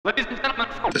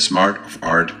the Smart of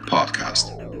Art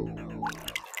podcast.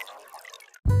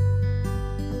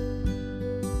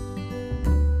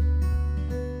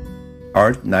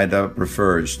 Art neither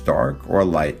prefers dark or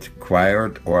light,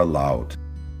 quiet or loud,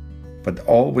 but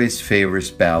always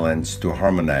favors balance to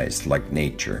harmonize like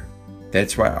nature.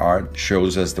 That's why art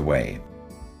shows us the way.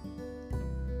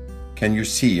 Can you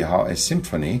see how a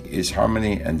symphony is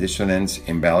harmony and dissonance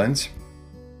in balance?